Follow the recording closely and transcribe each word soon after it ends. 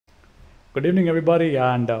Good evening everybody,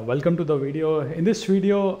 and welcome to the video. In this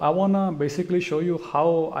video I want to basically show you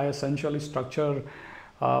how I essentially structure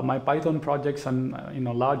my Python projects and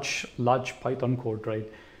large Python code, right?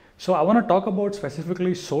 So I want to talk about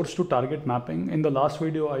specifically source to target mapping. In the last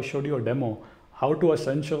video I showed you a demo how to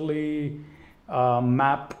essentially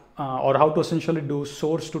map or how to essentially do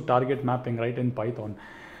source to target mapping, right, in Python.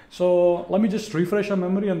 So let me just refresh your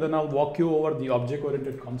memory and then I'll walk you over the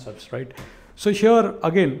object-oriented concepts, right? So here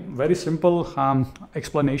again, very simple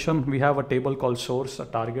explanation. We have a table called source, a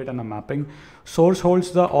target, and a mapping. Source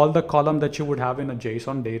holds all the column that you would have in a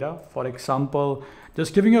JSON data. For example,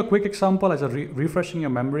 just giving you a quick example as a refreshing your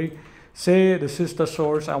memory. Say this is the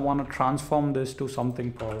source. I want to transform this to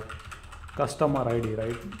something called customer ID,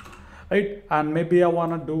 right? And maybe I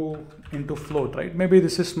want to do into float, right? Maybe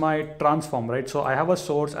this is my transform, right? So I have a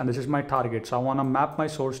source and this is my target. So I want to map my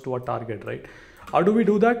source to a target, right? How do we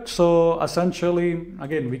do that? So essentially,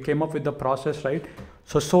 again, we came up with the process, right?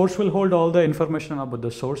 So source will hold all the information about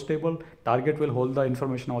the source table. Target will hold the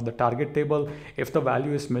information about the target table. If the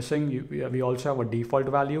value is missing, we also have a default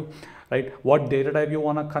value, right? What data type you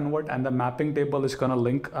want to convert, and the mapping table is going to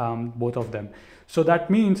link both of them. So that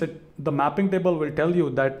means the mapping table will tell you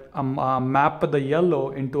that map the yellow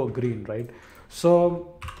into a green, right?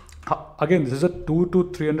 So again, this is a 200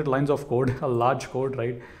 to 300 lines of code, a large code,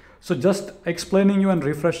 right? So just explaining you and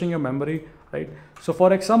refreshing your memory, right? So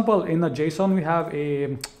for example, in the JSON, we have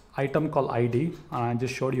a item called ID. I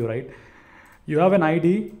just showed you, right? You have an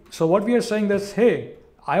ID. So what we are saying is, hey,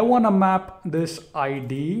 I want to map this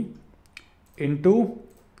ID into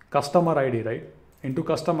customer ID, right? Into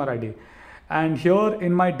customer ID. And here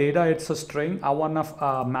in my data, it's a string. I want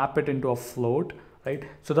to map it into a float, right?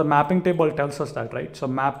 So the mapping table tells us that, right? So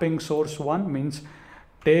mapping source one means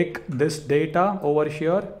take this data over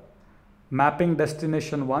here, mapping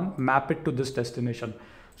destination one, map it to this destination.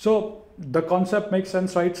 So the concept makes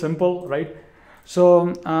sense, right? Simple, right?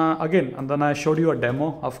 So again, and then I showed you a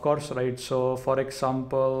demo, of course, right? So for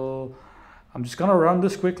example, I'm just gonna run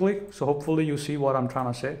this quickly. So hopefully you see what I'm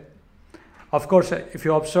trying to say. Of course, if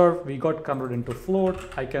you observe, we got converted into float.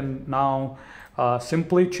 I can now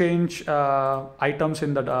simply change items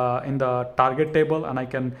in the target table, and I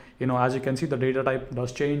can, as you can see, the data type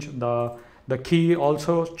does change. The key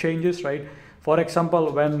also changes, right? For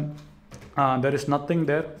example, when there is nothing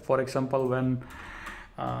there, for example, when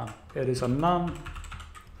there is a none,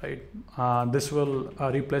 right? This will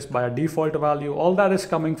replace by a default value. All that is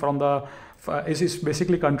coming from is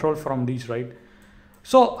basically controlled from these, right?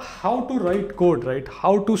 So how to write code, right?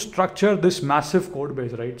 How to structure this massive code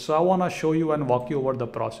base, right? So I want to show you and walk you over the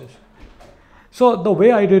process. So the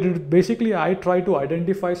way I did it, basically I try to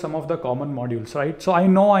identify some of the common modules, right? So I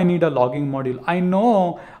know I need a logging module. I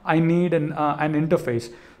know I need an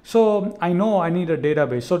interface. So I know I need a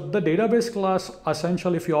database. So the database class,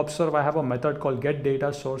 essentially, if you observe, I have a method called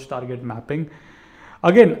getDataSourceTargetMapping.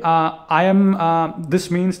 Again, this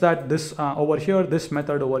means that this over here, this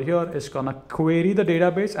method over here is gonna query the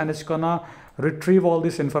database and it's gonna retrieve all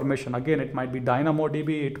this information. Again, it might be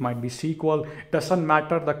DynamoDB, it might be SQL, doesn't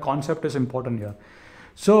matter, the concept is important here.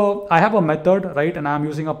 So I have a method, right, and I'm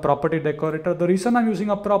using a property decorator. The reason I'm using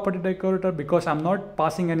a property decorator, because I'm not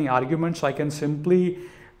passing any arguments, so I can simply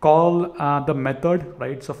call the method,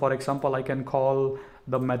 right? So for example, I can call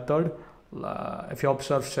the method, if you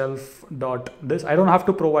observe self dot this, I don't have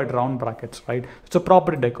to provide round brackets, right? It's a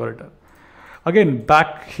property decorator. Again,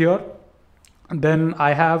 back here, then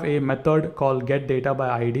I have a method called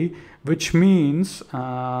getDataById, which means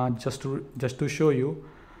just to show you,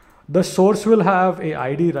 the source will have a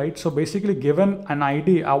ID, right? So basically, given an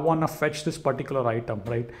ID, I want to fetch this particular item,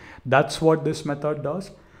 right? That's what this method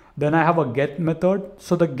does. Then I have a get method.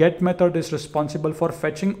 So the get method is responsible for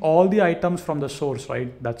fetching all the items from the source,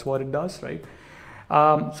 right? That's what it does, right?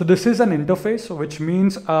 So this is an interface, which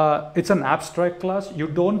means it's an abstract class. You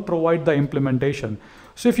don't provide the implementation.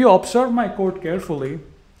 So if you observe my code carefully,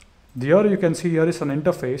 here you can see here is an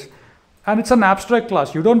interface and it's an abstract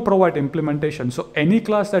class. You don't provide implementation. So any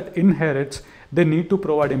class that inherits, they need to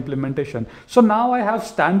provide implementation. So now I have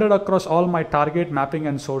standard across all my target, mapping,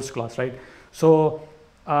 and source class, right? So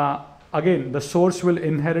again, the source will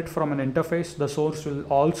inherit from an interface. The source will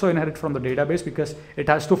also inherit from the database because it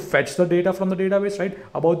has to fetch the data from the database, right,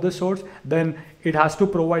 about the source. Then it has to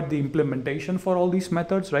provide the implementation for all these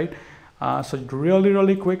methods, right? So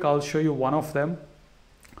really quick, I'll show you one of them.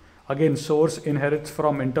 Again, source inherits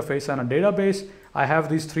from interface and a database. I have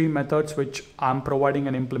these three methods which I'm providing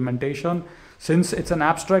an implementation. Since it's an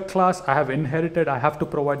abstract class, I have inherited, I have to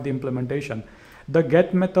provide the implementation. The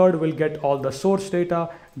get method will get all the source data.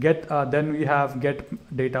 Then we have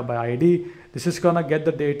get data by ID. This is gonna get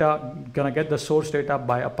the data, gonna get the source data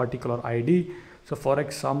by a particular ID. So for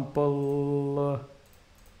example,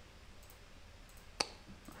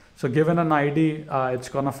 so given an ID, it's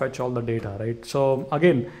gonna fetch all the data, right? So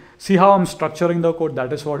again, see how I'm structuring the code,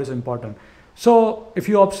 that is what is important. So if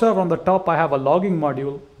you observe on the top, I have a logging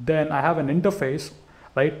module, then I have an interface,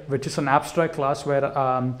 right? Which is an abstract class where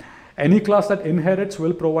any class that inherits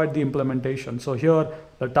will provide the implementation. So here,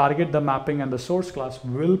 the target, the mapping, and the source class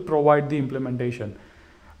will provide the implementation.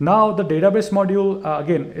 Now the database module,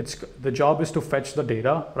 again, the job is to fetch the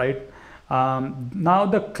data, right? Now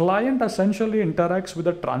the client essentially interacts with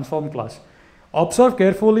the transform class. Observe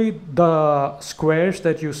carefully the squares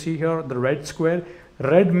that you see here, the red square.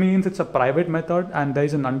 Red means it's a private method and there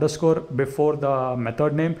is an underscore before the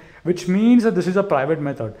method name, which means that this is a private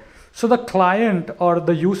method. So the client or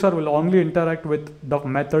the user will only interact with the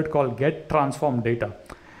method called getTransformData.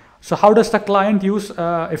 So how does the client use?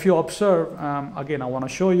 If you observe, again, I want to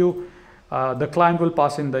show you. The client will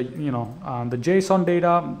pass in the the JSON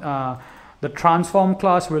data. The transform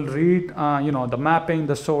class will read the mapping,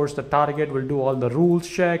 the source, the target will do all the rules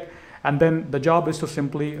check. And then the job is to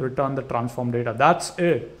simply return the transform data. That's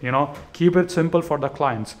it, keep it simple for the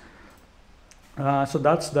clients. So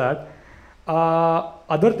that's that.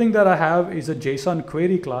 Other thing that I have is a JSON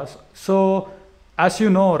query class. So as you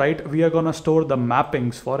know, right, we are gonna store the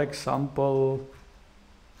mappings. For example,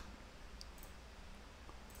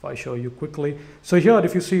 if I show you quickly. So here,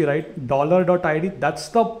 if you see, right, $.id, that's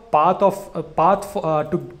the path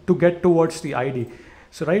to get towards the ID.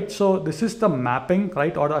 So right, so this is the mapping,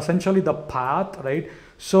 right, or essentially the path, right?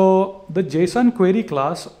 So the JSON query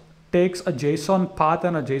class takes a JSON path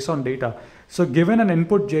and a JSON data. So given an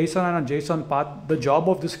input JSON and a JSON path, the job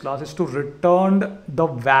of this class is to return the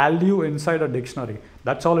value inside a dictionary.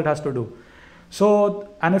 That's all it has to do. So,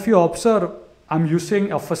 and if you observe, I'm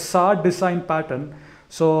using a facade design pattern.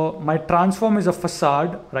 So my transform is a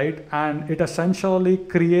facade, right? And it essentially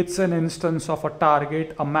creates an instance of a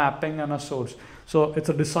target, a mapping, and a source. So it's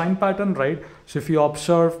a design pattern, right? So if you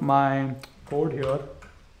observe my code here,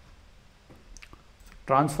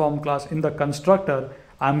 transform class in the constructor,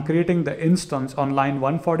 I'm creating the instance on line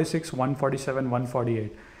 146, 147,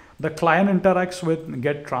 148. The client interacts with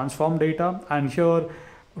getTransformData, and here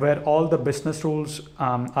where all the business rules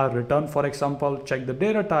are written. For example, check the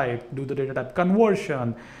data type, do the data type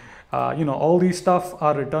conversion, all these stuff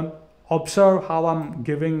are written. Observe how I'm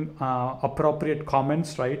giving appropriate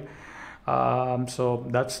comments, right? So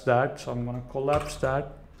that's that. So I'm going to collapse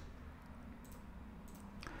that.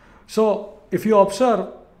 So if you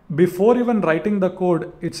observe, before even writing the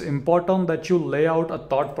code, it's important that you lay out a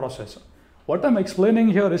thought process. What I'm explaining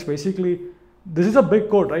here is basically, this is a big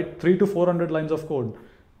code, right? 300 to 400 lines of code.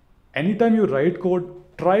 Anytime you write code,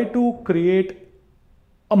 try to create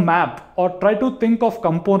a map or try to think of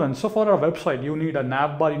components. So for a website, you need a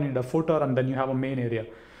nav bar, you need a footer, and then you have a main area.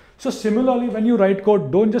 So similarly, when you write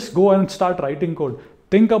code, don't just go and start writing code.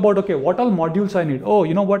 Think about, okay, what all modules I need? Oh,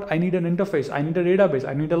 you know what? I need an interface. I need a database.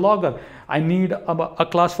 I need a logger. I need a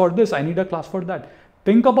class for this. I need a class for that.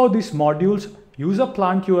 Think about these modules. Use a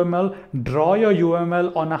plant UML. Draw your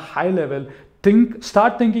UML on a high level.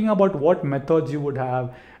 Start thinking about what methods you would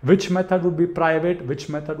have, which method would be private, which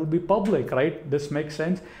method would be public, right? This makes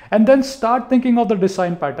sense. And then start thinking of the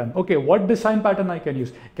design pattern. Okay, what design pattern I can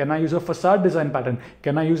use? Can I use a facade design pattern?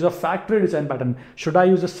 Can I use a factory design pattern? Should I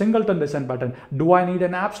use a singleton design pattern? Do I need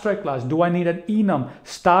an abstract class? Do I need an enum?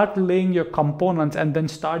 Start laying your components and then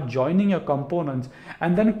start joining your components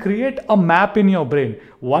and then create a map in your brain.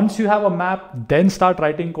 Once you have a map, then start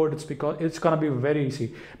writing code. It's because it's gonna be very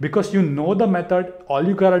easy because you know the method. All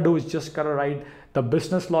you gotta do is just gotta write the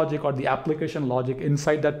business logic or the application logic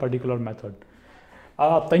inside that particular method.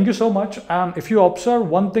 Thank you so much. And if you observe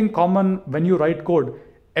one thing common when you write code,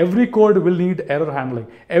 every code will need error handling.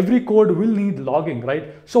 Every code will need logging,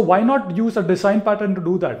 right? So why not use a design pattern to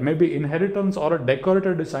do that? Maybe inheritance or a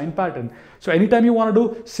decorator design pattern. So anytime you want to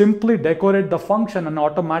do, simply decorate the function and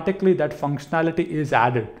automatically that functionality is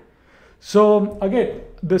added. So again,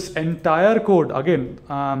 this entire code, again,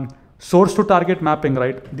 source to target mapping,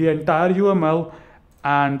 right? The entire UML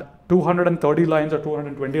and 230 lines or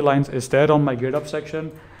 220 lines is there on my GitHub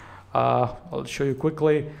section. I'll show you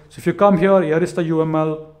quickly. So if you come here, here is the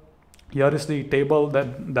UML, here is the table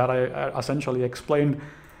that I essentially explained.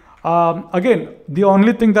 Again, the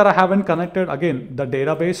only thing that I haven't connected, again, the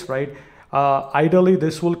database, right? Ideally,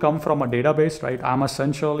 this will come from a database, right? I'm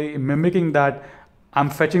essentially mimicking that I'm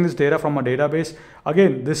fetching this data from a database.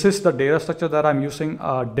 Again, this is the data structure that I'm using,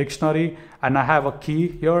 a dictionary, and I have a key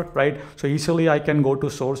here, right? So easily I can go to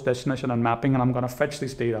source, destination, and mapping, and I'm gonna fetch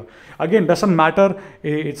this data. Again, doesn't matter,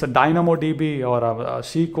 it's a DynamoDB or a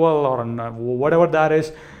SQL or whatever that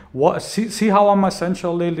is. See how I'm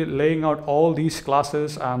essentially laying out all these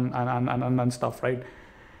classes and stuff, right?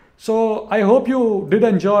 So I hope you did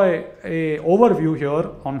enjoy a overview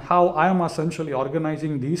here on how I am essentially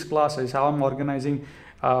organizing these classes, how I'm organizing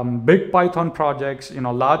big Python projects,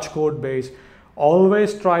 large code base.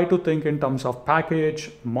 Always try to think in terms of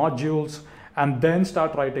package, modules, and then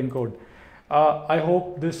start writing code. I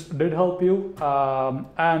hope this did help you.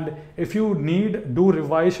 And if you need, do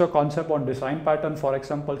revise your concept on design pattern. For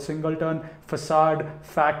example, singleton, facade,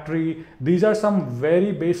 factory. These are some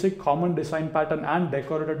very basic common design pattern and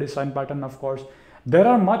decorator design pattern, of course. There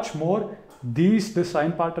are much more. These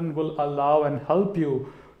design pattern will allow and help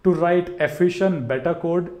you to write efficient, better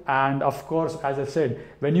code. And of course, as I said,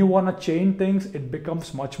 when you want to change things, it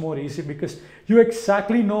becomes much more easy because you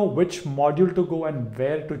exactly know which module to go and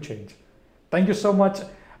where to change. Thank you so much.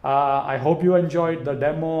 I hope you enjoyed the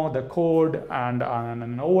demo, the code, and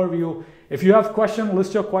an overview. If you have questions,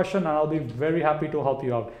 list your question, and I'll be very happy to help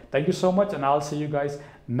you out. Thank you so much, and I'll see you guys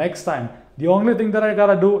next time. The only thing that I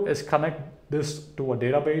gotta do is connect this to a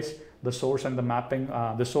database, the source and the mapping,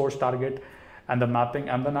 the source target and the mapping,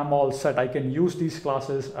 and then I'm all set. I can use these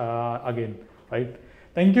classes again, right?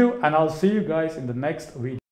 Thank you, and I'll see you guys in the next video.